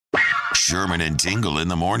Sherman and Tingle in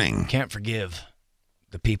the morning. Can't forgive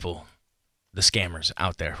the people, the scammers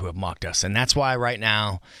out there who have mocked us. And that's why right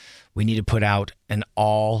now we need to put out an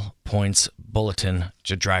all points bulletin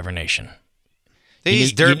to Driver Nation.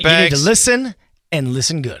 These dirtbags. You need to listen and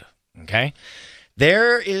listen good, okay?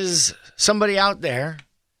 There is somebody out there,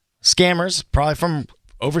 scammers, probably from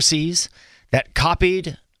overseas, that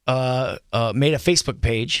copied, made a Facebook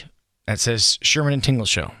page that says Sherman and Tingle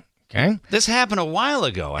Show, okay? This happened a while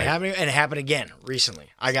ago. It happened again recently.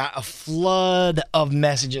 I got a flood of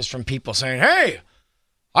messages from people saying, hey,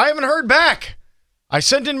 I haven't heard back. I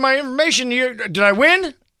sent in my information. Did I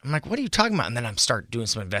win? I'm like, what are you talking about? And then I start doing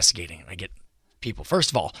some investigating, and I get people. First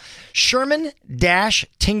of all,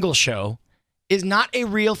 Sherman-Tingle Show is not a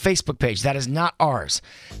real Facebook page. That is not ours.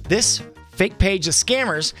 This fake page of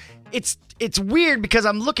scammers, it's weird because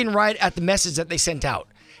I'm looking right at the message that they sent out.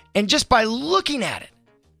 And just by looking at it,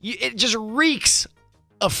 it just reeks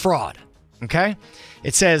of fraud, okay?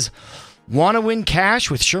 It says, want to win cash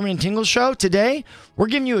with Sherman and Tingle Show? Today, we're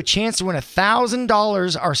giving you a chance to win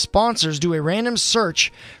 $1,000. Our sponsors do a random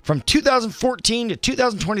search from 2014 to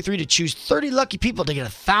 2023 to choose 30 lucky people to get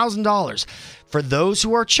 $1,000. For those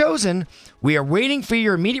who are chosen, we are waiting for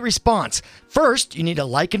your immediate response. First, you need to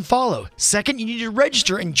like and follow. Second, you need to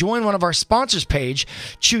register and join one of our sponsors page.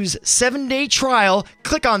 Choose 7-day trial.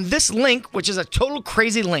 Click on this link, which is a total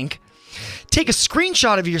crazy link. Take a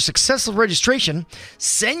screenshot of your successful registration.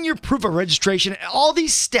 Send your proof of registration. All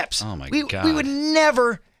these steps. Oh, my God. We would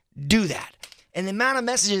never do that. And the amount of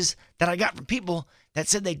messages that I got from people that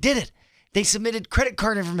said they did it, they submitted credit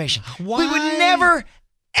card information. Why? We would never,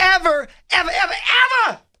 ever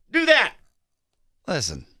do that.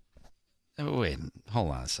 Listen. Wait,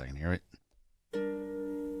 hold on a second here.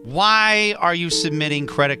 Why are you submitting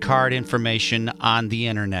credit card information on the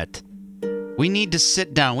internet? We need to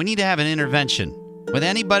sit down. We need to have an intervention with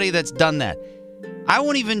anybody that's done that. I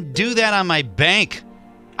won't even do that on my bank.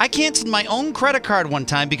 I canceled my own credit card one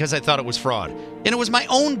time because I thought it was fraud. And it was my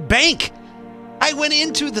own bank. I went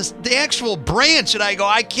into the actual branch and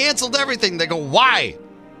I canceled everything. They go, why?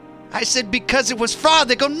 I said, because it was fraud.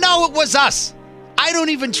 They go, no, it was us. I don't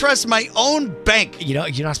even trust my own bank. You know,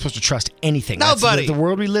 you're not supposed to trust anything. Nobody. That's the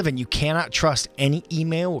world we live in. You cannot trust any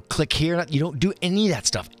email or click here. You don't do any of that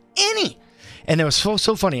stuff. Any. And it was so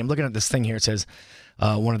funny. I'm looking at this thing here. It says,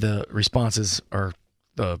 one of the responses or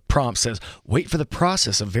the prompt says, wait for the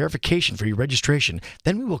process of verification for your registration.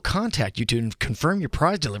 Then we will contact you to confirm your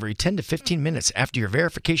prize delivery 10 to 15 minutes after your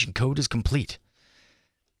verification code is complete.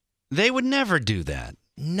 They would never do that.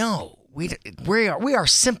 No. We are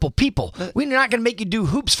simple people. We're not going to make you do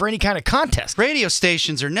hoops for any kind of contest. Radio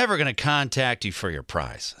stations are never going to contact you for your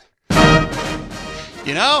prize.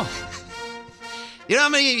 You know? You know how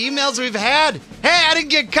many emails we've had? Hey, I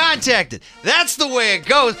didn't get contacted. That's the way it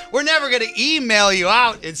goes. We're never going to email you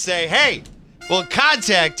out and say, hey, we'll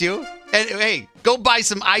contact you. And hey, go buy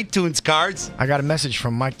some iTunes cards. I got a message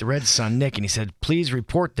from Mike the Red's son, Nick, and he said, please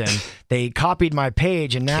report them. They copied my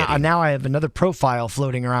page, and now I have another profile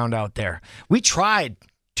floating around out there. We tried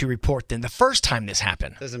to report them the first time this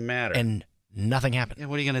happened. Doesn't matter. And nothing happened. Yeah,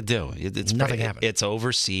 what are you going to do? Nothing happened. It's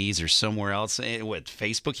overseas or somewhere else. What,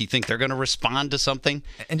 Facebook? You think they're going to respond to something?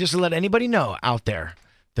 And just to let anybody know out there,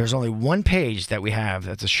 there's only one page that we have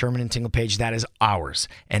that's a Sherman and Tingle page. That is ours.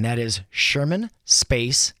 And that is Sherman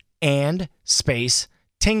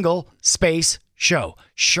Tingle Show.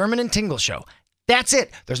 Sherman and Tingle Show. That's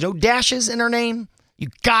it. There's no dashes in our name. You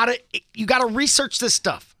gotta research this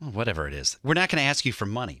stuff. Well, whatever it is. We're not going to ask you for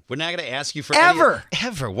money. We're not going to ask you for ever.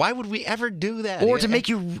 Why would we ever do that? Or to make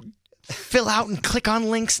you fill out and click on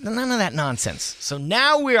links. None of that nonsense. So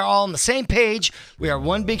now we are all on the same page. We are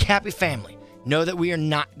one big happy family. Know that we are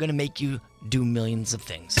not going to make you do millions of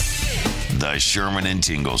things. The Sherman and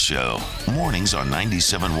Tingle Show. Mornings on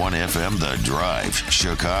 97.1 FM The Drive,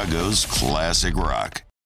 Chicago's classic rock.